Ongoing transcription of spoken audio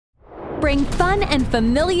Bring fun and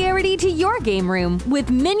familiarity to your game room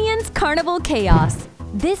with Minions Carnival Chaos.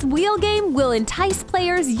 This wheel game will entice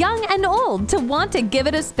players young and old to want to give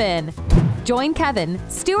it a spin. Join Kevin,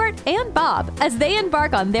 Stuart, and Bob as they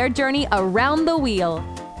embark on their journey around the wheel.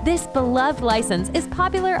 This beloved license is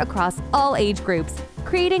popular across all age groups,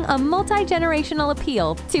 creating a multi-generational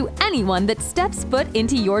appeal to anyone that steps foot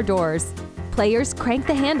into your doors. Players crank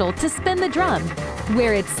the handle to spin the drum.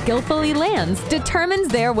 Where it skillfully lands determines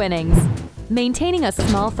their winnings. Maintaining a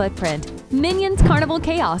small footprint, Minions Carnival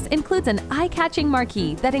Chaos includes an eye-catching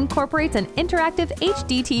marquee that incorporates an interactive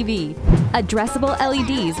HD TV. Addressable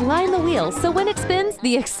LEDs line the wheel so when it spins,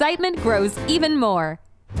 the excitement grows even more.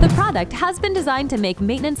 The product has been designed to make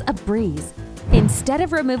maintenance a breeze. Instead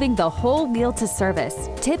of removing the whole wheel to service,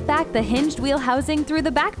 tip back the hinged wheel housing through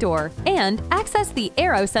the back door and access the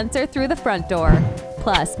aero sensor through the front door.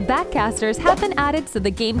 Plus, backcasters have been added so the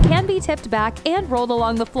game can be tipped back and rolled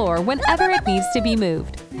along the floor whenever it needs to be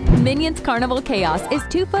moved. Minions Carnival Chaos is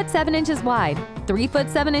 2 foot 7 inches wide, 3 foot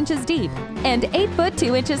 7 inches deep, and 8 foot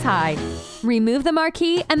 2 inches high. Remove the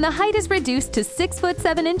marquee and the height is reduced to 6 foot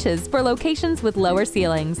 7 inches for locations with lower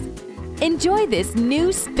ceilings. Enjoy this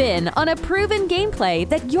new spin on a proven gameplay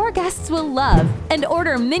that your guests will love and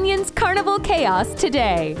order Minions Carnival Chaos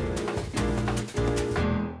today!